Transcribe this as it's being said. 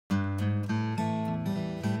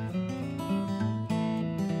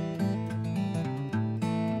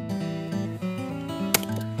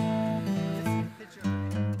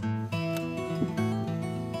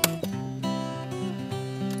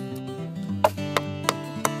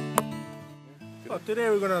Today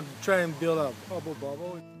we're gonna try and build a Hubble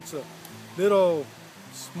Bubble. It's a little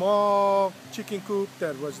small chicken coop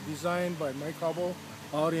that was designed by Mike Hubble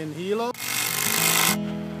out in Hale.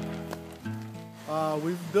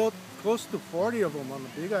 We've built close to 40 of them on the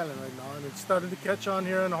Big Island right now, and it's starting to catch on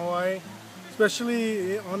here in Hawaii,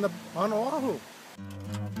 especially on Oahu.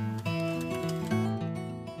 You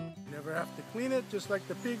never have to clean it, just like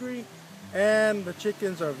the piggery, and the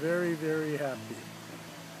chickens are very, very happy.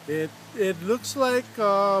 It looks like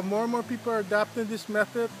more and more people are adapting this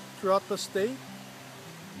method throughout the state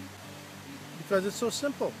because it's so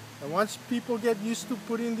simple. And once people get used to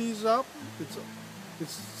putting these up,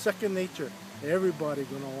 it's second nature. Everybody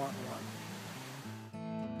gonna want one.